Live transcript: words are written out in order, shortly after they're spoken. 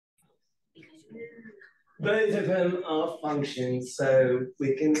Both of them are functions, so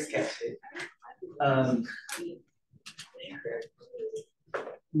we can sketch it.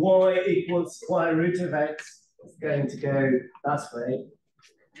 Y equals square root of x is going to go that way.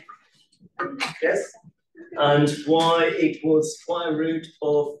 Yes? And y equals square root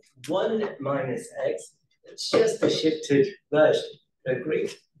of 1 minus x. It's just a shifted version.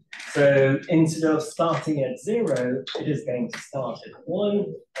 Agreed? So instead of starting at 0, it is going to start at 1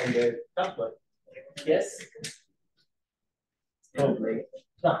 and go that way. Yes? Probably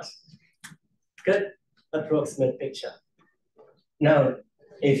that. Good. Approximate picture. Now,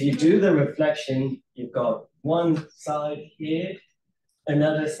 if you do the reflection, you've got one side here,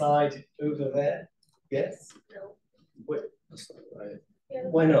 another side over there. Yes? No. Wait.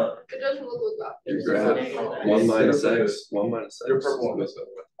 Why not? It doesn't look like that. You grab 1 minus x, 1 minus x. Your purple one is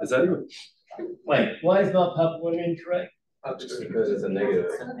that even? Wait, why is my purple one incorrect? Just because it's a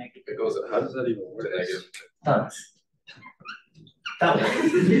negative. It goes, how does that even work? Negative. Thanks. That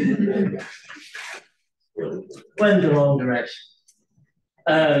one. Went the wrong direction.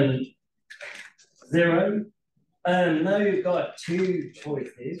 0. Now you've got two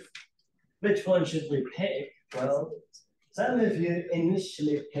choices. Which one should we pick? Well, some of you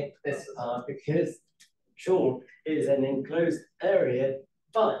initially picked this part because, sure, it is an enclosed area,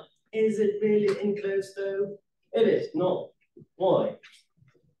 but is it really enclosed though? It is not. Why?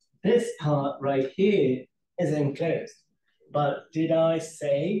 This part right here is enclosed, but did I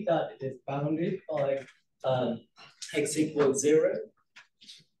say that it is bounded by x equals 0?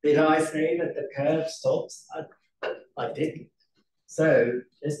 Did I say that the curve stops? I didn't. So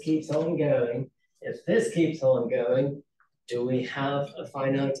this keeps on going. If this keeps on going, do we have a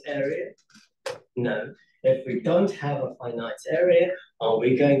finite area? No. If we don't have a finite area, are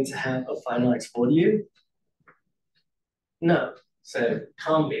we going to have a finite volume? No. So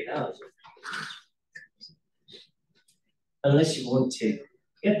can't be that. Unless you want to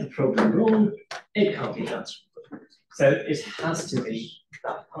get the problem wrong, it can't be that. So it has to be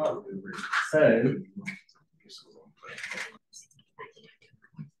that part. So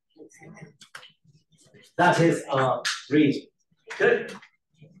that is our region. Good.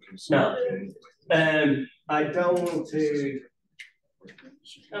 Now, I don't want to.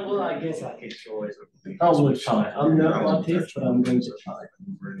 Well, I guess I could draw it. I will try. I'm no artist, but I'm going to try.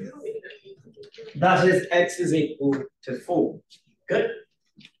 That is x is equal to 4. Good.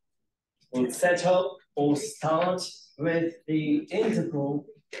 We'll set up or start with the integral.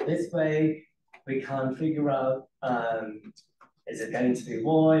 This way, we can figure out is it going to be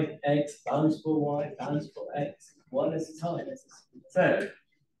y, x, bounds for y, bounds for x, one at a time. So,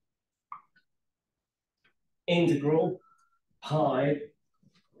 integral pi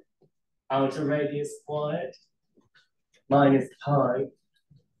outer radius squared minus pi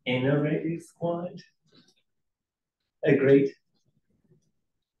inner radius squared. Agreed.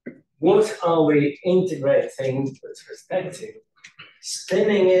 What are we integrating with respect to?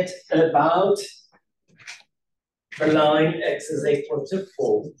 Spinning it about the line x is equal to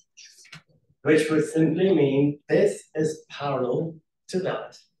 4, which would simply mean this is parallel to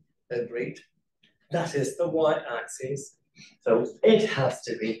that. Agreed? That is the y-axis. So it has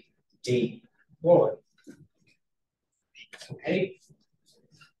to be dy. Okay?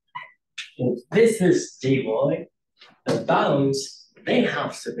 If this is dy, the bounds, they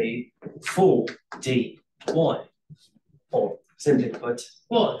have to be 4dy. Or simply put,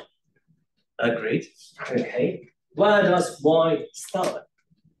 y. Agreed? Okay. Where does y start?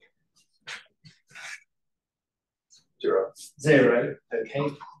 0. 0.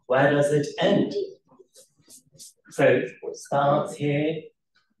 Okay. Where does it end? So it starts here.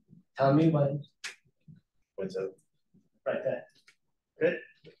 Tell me when. What's up? Right there. Good.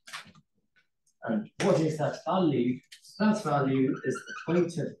 And what is that value? That value is the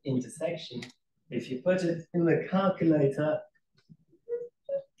point of intersection. If you put it in the calculator,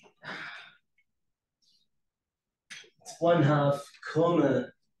 it's 1/2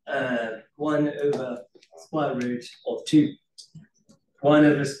 comma 1 over square root of 2. 1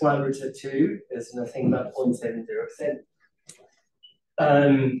 over square root of 2 is nothing but 0.70%.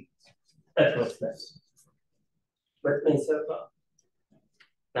 Approximate. With me so far.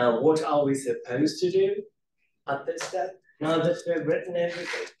 Now, what are we supposed to do at this step? Now that we've written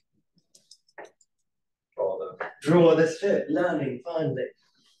everything. Draw the strip, learning, finally.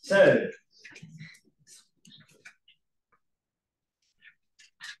 So,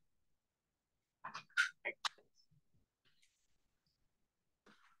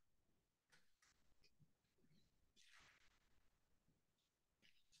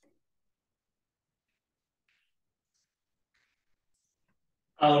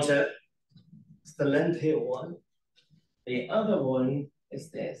 outer It's the lengthier one. The other one is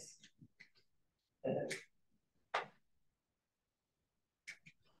this.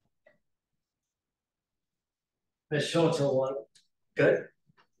 The shorter one. Good.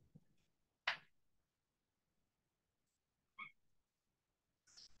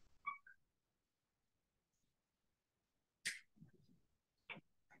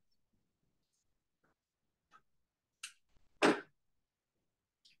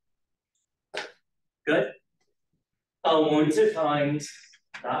 Good. I want to find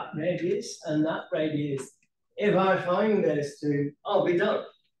that radius and that radius. If I find those two, I'll be done.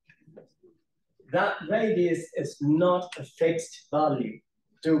 That radius is not a fixed value.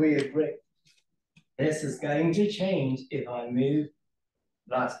 Do we agree? This is going to change if I move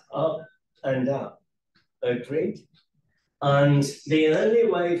that up and down. Agreed? And the only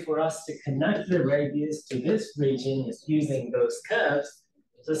way for us to connect the radius to this region is using those curves.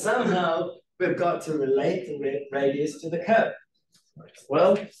 So somehow we've got to relate the radius to the curve.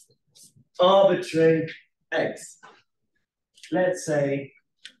 Well, arbitrary x. Let's say,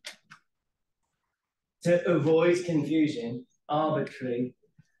 to avoid confusion, arbitrary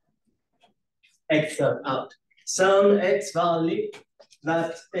x sub out. Some x value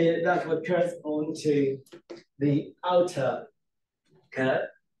that would correspond to the outer curve.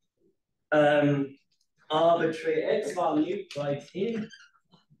 Arbitrary x value right here,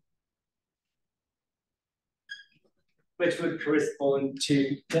 which would correspond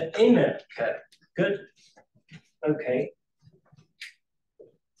to the inner curve. Good. Okay.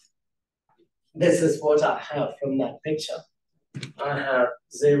 This is what I have from that picture. I have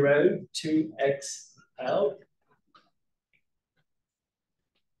 0 to x out.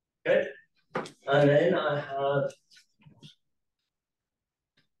 Good. And then I have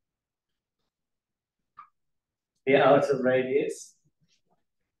the outer radius.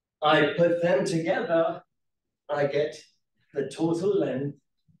 I put them together, I get the total length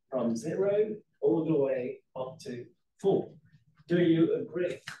from 0 all the way up to 4. Do you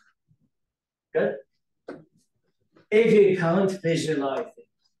agree? Good. If you can't visualize it,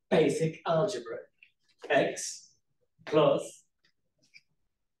 basic algebra, x plus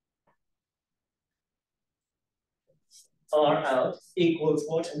r out equals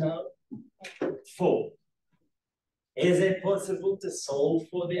what now? 4. Is it possible to solve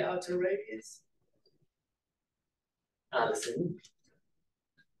for the outer radius? Alison?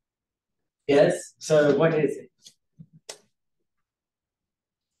 Yes, so what is it?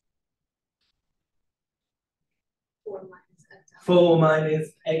 4 minus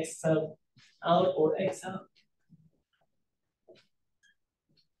x sub out or x out?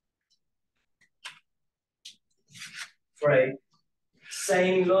 Great.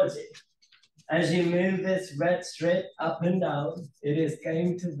 Same logic. As you move this red strip up and down, it is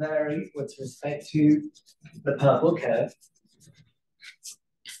going to vary with respect to the purple curve.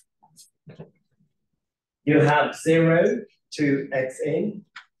 You have 0 to xn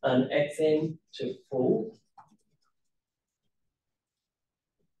and xn to 4.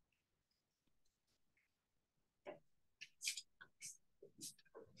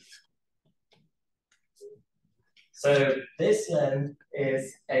 So this length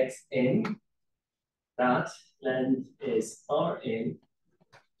is xn, that length is rn,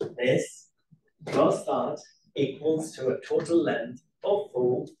 this plus that equals to a total length of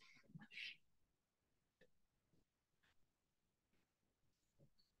 4.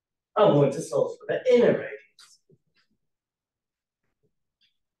 I want to solve for the inner radius.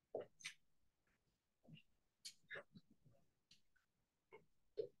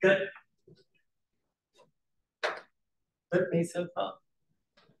 Good. With me so far.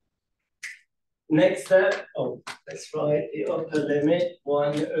 Next step, let's write the upper limit,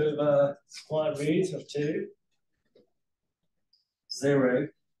 1 over square root of 2. 0.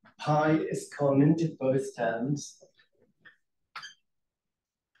 Pi is common to both terms.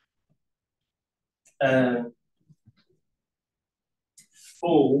 4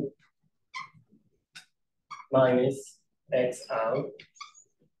 minus x out,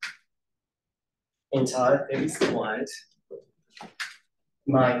 entire thing squared,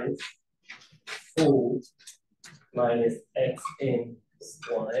 minus 4 minus x in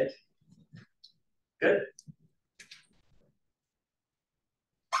squared. Good.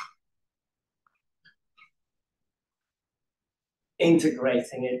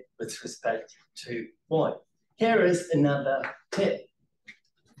 Integrating it with respect to y. Here is another tip.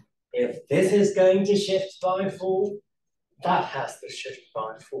 If this is going to shift by 4, that has to shift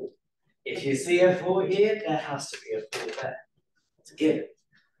by 4. If you see a 4 here, there has to be a 4 there. It's a given.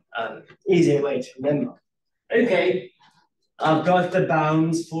 Easier way to remember. Okay, I've got the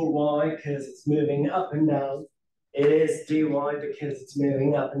bounds for y because it's moving up and down. It is dy because it's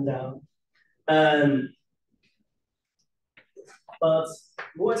moving up and down. But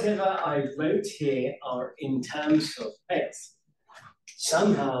whatever I wrote here are in terms of x.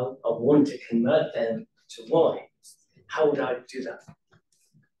 Somehow I want to convert them to y. How would I do that?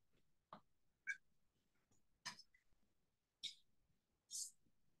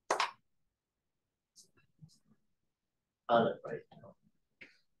 Hannah, right now.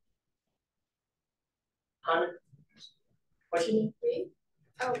 Hannah, what's your name? Me?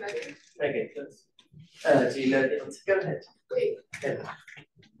 Oh, Megan. Megan, please. Do you know the answer? Go ahead. Wait, Yeah.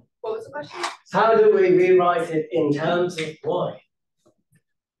 what was the question? How do we rewrite it in terms of y?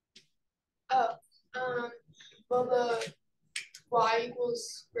 Oh, well, the y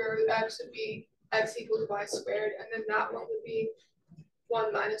equals square root x would be x equals y squared, and then that one would be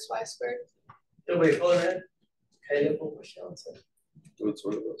 1 minus y squared. Do we follow it? Caleb, what was your answer? What's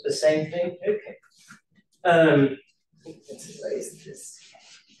what it was? The same thing? Okay. Let's erase this.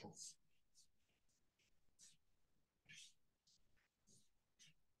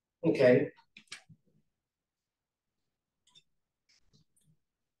 Okay.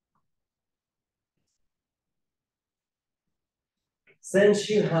 Since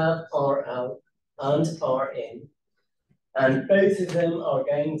you have R out and R in, and both of them are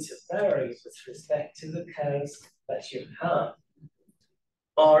going to vary with respect to the curves that you have,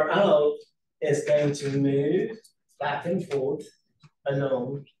 R out is going to move back and forth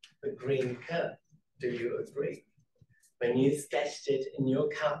along the green curve. Do you agree? When you sketched it in your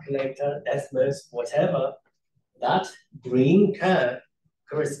calculator, Desmos, whatever, that green curve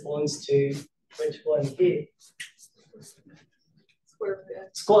corresponds to which one here?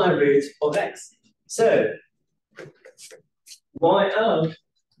 Square root of x. So, y out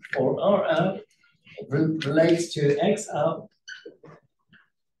or r out relates to x out.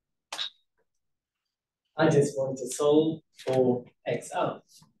 I just want to solve for x out.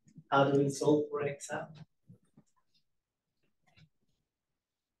 How do we solve for x out?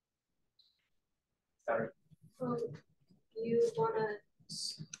 Sorry. You want to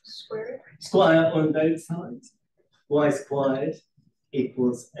square it? Square on both sides. Y squared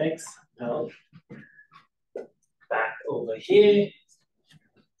equals x out. Back over here.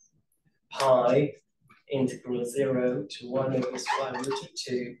 Pi integral 0 to 1 over square root of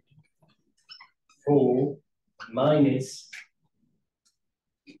 2. 4 minus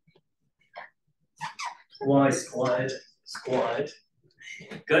y squared squared.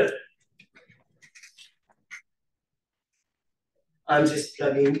 Good. I'm just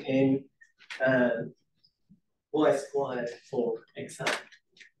plugging in y squared for x out.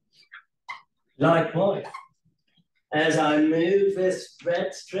 Likewise, as I move this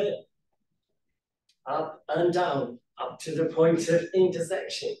red strip up and down, up to the point of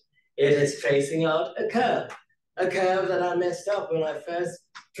intersection, it is tracing out a curve that I messed up when I first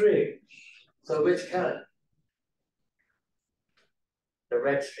drew. So which curve? The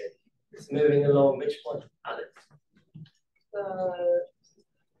red strip is moving along which one, Alex? The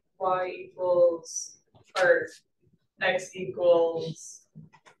y equals, or x equals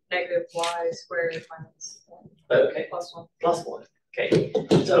negative y squared minus 1. Okay. Plus 1. Plus 1. Okay.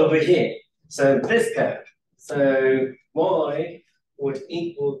 So over here. So this curve. So y would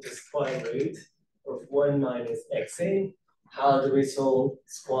equal the square root of 1 minus x in. How do we solve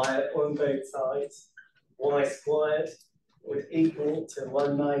square on both sides? Y squared would equal to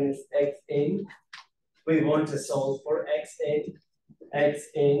 1 minus x in. We want to solve for x in. X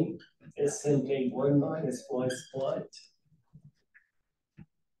in is simply 1 minus y squared.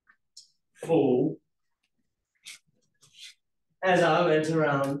 4. As I went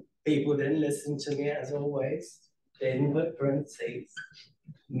around, people didn't listen to me as always. Didn't put parentheses.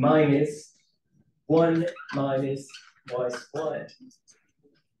 Minus 1 minus y squared.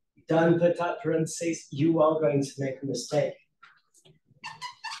 Don't put that parentheses, you are going to make a mistake.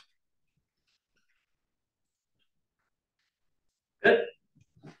 Good.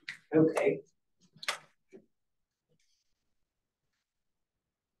 Okay.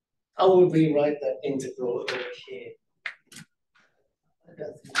 I will rewrite that integral over here.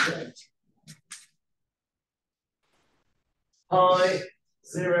 Pi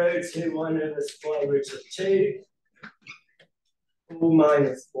 0 to 1 over square root of 2. 4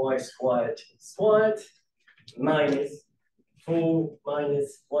 minus y squared squared minus 4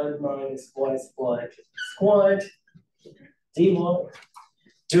 minus 1 minus y squared squared dy.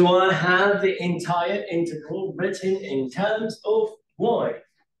 Do I have the entire integral written in terms of y?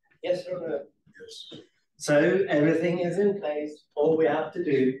 Yes or no? Yes. So everything is in place. All we have to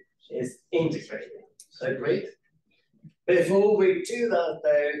do is integrate it. So great. Before we do that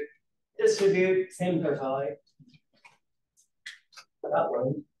though, distribute, simplify. That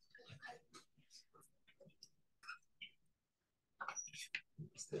one.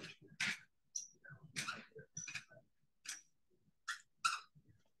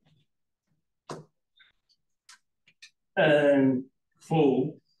 And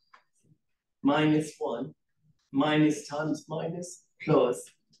 4 minus 1 minus times minus plus.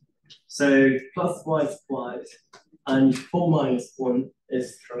 So plus y squared and 4 minus 1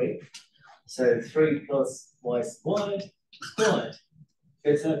 is 3. So 3 plus y squared squared.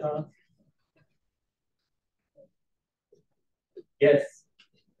 Good so far? Yes.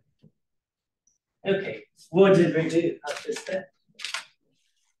 Okay, what did we do at this step?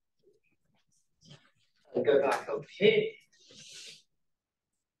 I'll go back up here.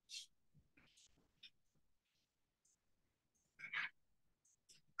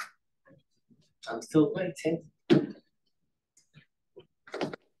 I'm still waiting.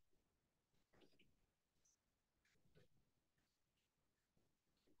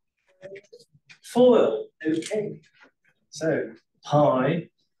 FOIL, okay. So pi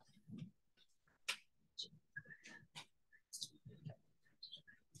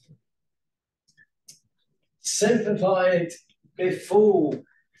simplified before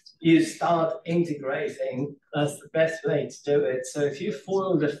you start integrating. That's the best way to do it. So if you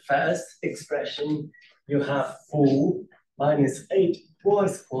FOIL the first expression, you have 4 minus 8y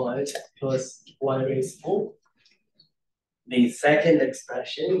squared plus y raised to 4. The second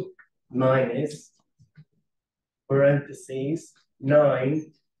expression minus parentheses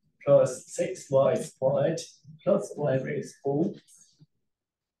 9 plus 6y squared plus y raised to 4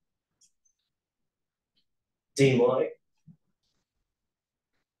 dy.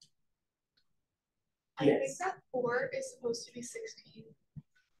 I think that 4 is supposed to be 16.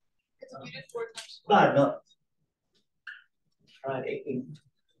 Because we did 4 times 4. Bad enough. Right.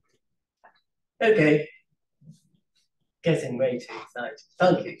 Okay. Getting way too excited.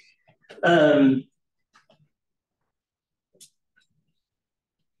 Thank you.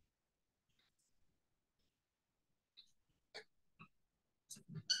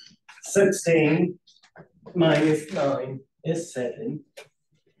 16 minus 9 is 7.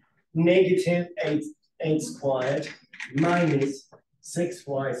 Negative 8 squared minus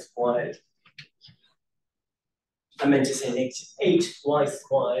 6y squared. I meant to say negative 8y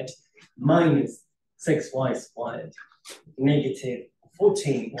squared minus 6y squared. Negative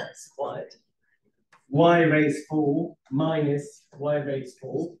 14y squared. Y raised 4 minus y raised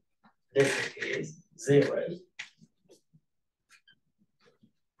 4. This is 0.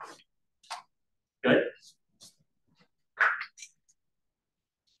 Good.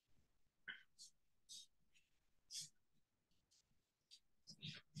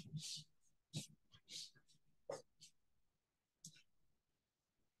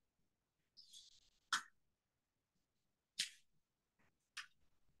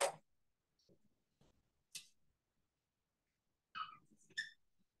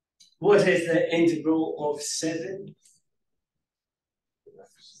 What is the integral of 7?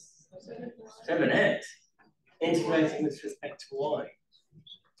 7x. Integrating with respect to y.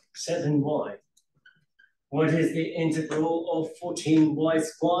 7y. What is the integral of 14y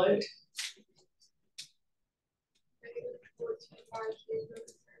squared?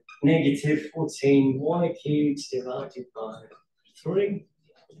 Negative 14y cubed divided by 3.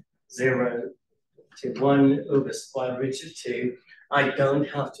 0 to 1 over square root of 2. I don't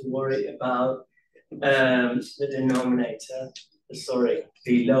have to worry about the denominator, sorry,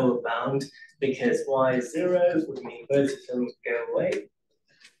 the lower bound, because y is 0 would mean both of them go away.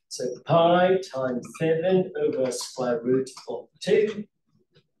 So pi times 7 over square root of 2.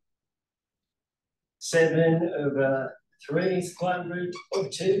 7 over 3 square root of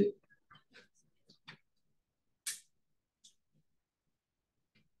 2.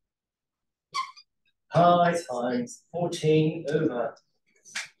 Pi times 14 over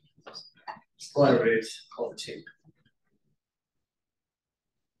square root of 2.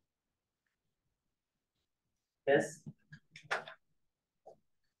 Yes?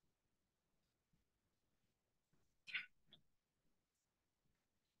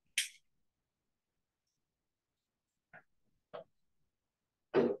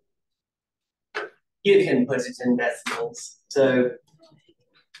 You can put it in decimals. So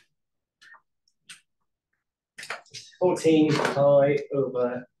 14 pi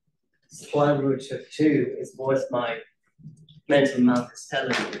over square root of 2 is what my mental math is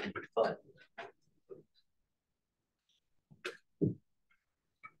telling me. Fine.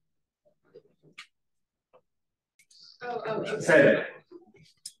 So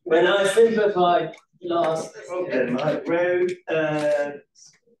when I simplify last problem, I wrote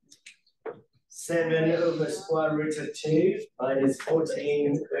 7 over square root of 2 minus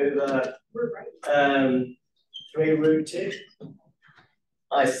 14 over 3 root 2.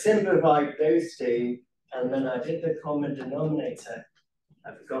 I simplified those two, and then I did the common denominator.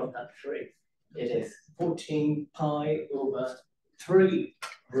 I forgot that 3. It is 14 pi over 3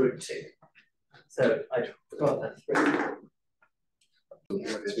 root 2. So I forgot that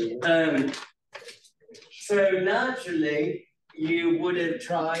 3. So naturally, you would have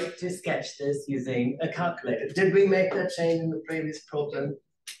tried to sketch this using a calculator. Did we make that change in the previous problem?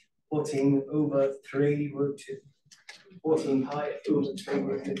 14 over 3 root 2. 14 pi over 3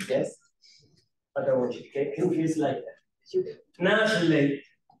 root 2, yes? I don't want you to get confused later. Naturally,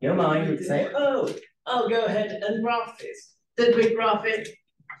 your mind would say, oh, I'll go ahead and graph this. Did we graph it?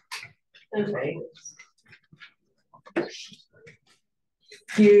 Okay.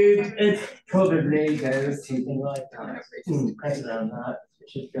 Cube, it probably goes something like that. Better than that. It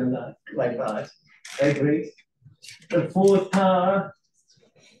should go like that. Agreed. The fourth power,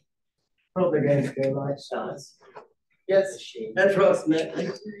 probably going to go like that. Yes, approximately.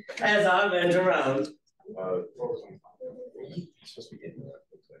 As I went around.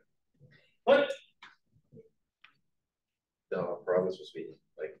 What? The parabola supposed to be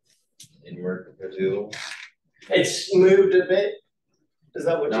like inward compared to the other one? It's moved a bit. Is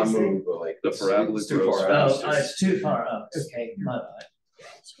that what Not you're saying? moved, but like The parabola it's too grows far out. Oh, it's too far up. Okay, my bad.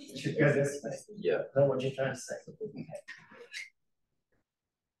 It should go this way. Yeah. Is that what you're trying to say? Okay.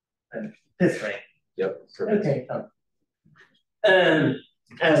 And this way. Yep. Perfect. Okay, fine.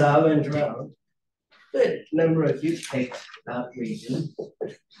 As I went around, a number of you picked that region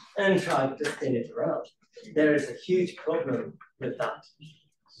and tried to spin it around. There is a huge problem with that.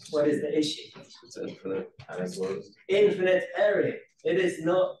 What is the issue? It's infinite and enclosed. Infinite area. It is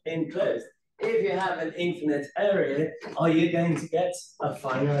not enclosed. If you have an infinite area, are you going to get a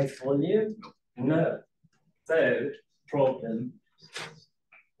finite volume? No. Third problem.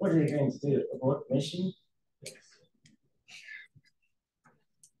 What are you going to do? Abort mission?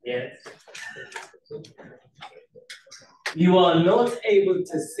 Yes. You are not able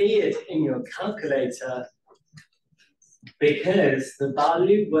to see it in your calculator because the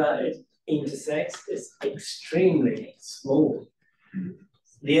value where it intersects is extremely small.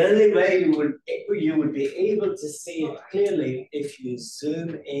 The only way you would be able to see it clearly if you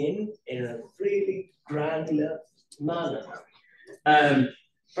zoom in a really granular manner.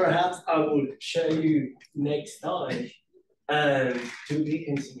 Perhaps I will show you next time to be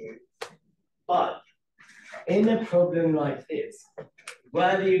continued. But in a problem like this,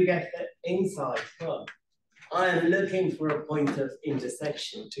 where do you get the insight from? I am looking for a point of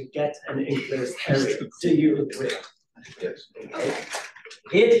intersection to get an enclosed area. Do you agree? Yes. Okay.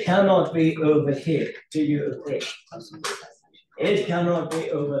 It cannot be over here. Do you agree? It cannot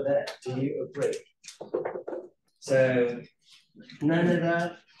be over there. Do you agree? So none of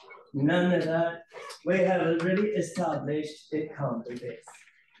that, none of that. We have already established it can't be this.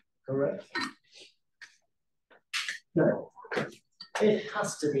 Correct? No. It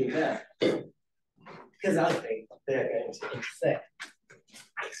has to be there. Because I think they're going to intersect.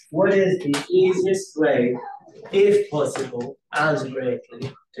 What is the easiest way, if possible,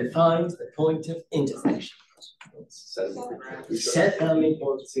 algebraically, to find the point of intersection? Set them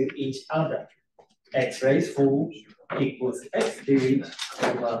equal to each other. X raised 4 equals x cubed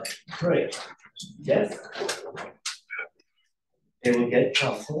over 3. Yes? They will get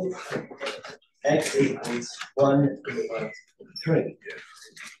cancelled. X equals 1 over 3.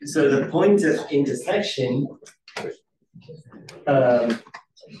 So the point of intersection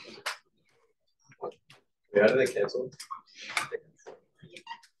How do they cancel?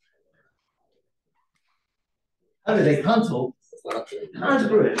 how do they cancel?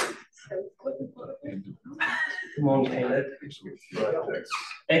 Algebra. Come on, Caleb.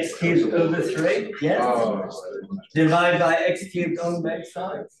 X cubed over 3, yes? Divide by x cubed on both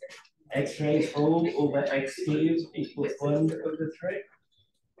sides. X raised 4 over x cubed equals 1 over 3.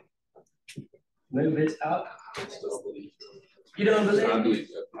 Move it up. You don't believe? I believe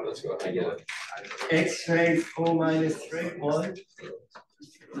it. Let's go. I get it. X raised 4 minus 3, 1.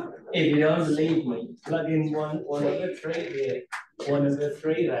 If you don't believe me, plug in 1 over 3 here, 1 over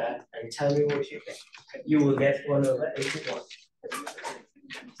 3 there, and tell me what you think. You will get 1 over 81.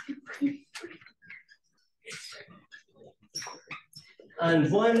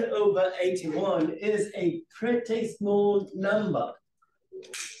 And 1 over 81 is a pretty small number.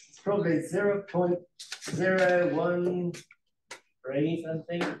 It's probably 0.013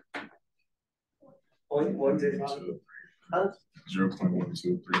 something. 0.125. Huh?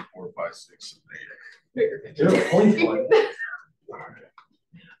 0.1234568. bigger picture. 0.1.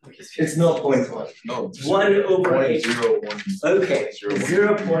 It's not 0.1. No. 1 over 8. 0.01. Okay,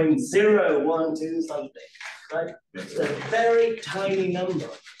 0.012 something, right? It's a very tiny number.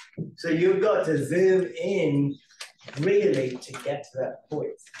 So you've got to zoom in really to get to that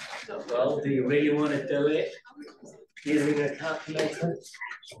point. Well, do you really want to do it using a calculator?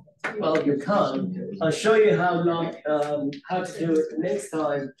 Well, you can't. I'll show you how to do it next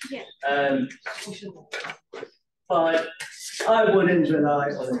time. But I wouldn't rely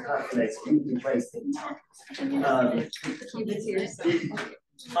on a calculator. You'd be wasting time.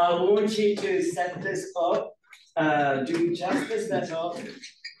 I want you to set this up. Do just the setup.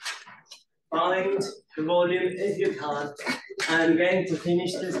 Find the volume if you can't. I'm going to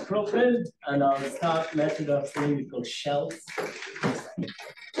finish this problem and I'll start method of cylindrical shells.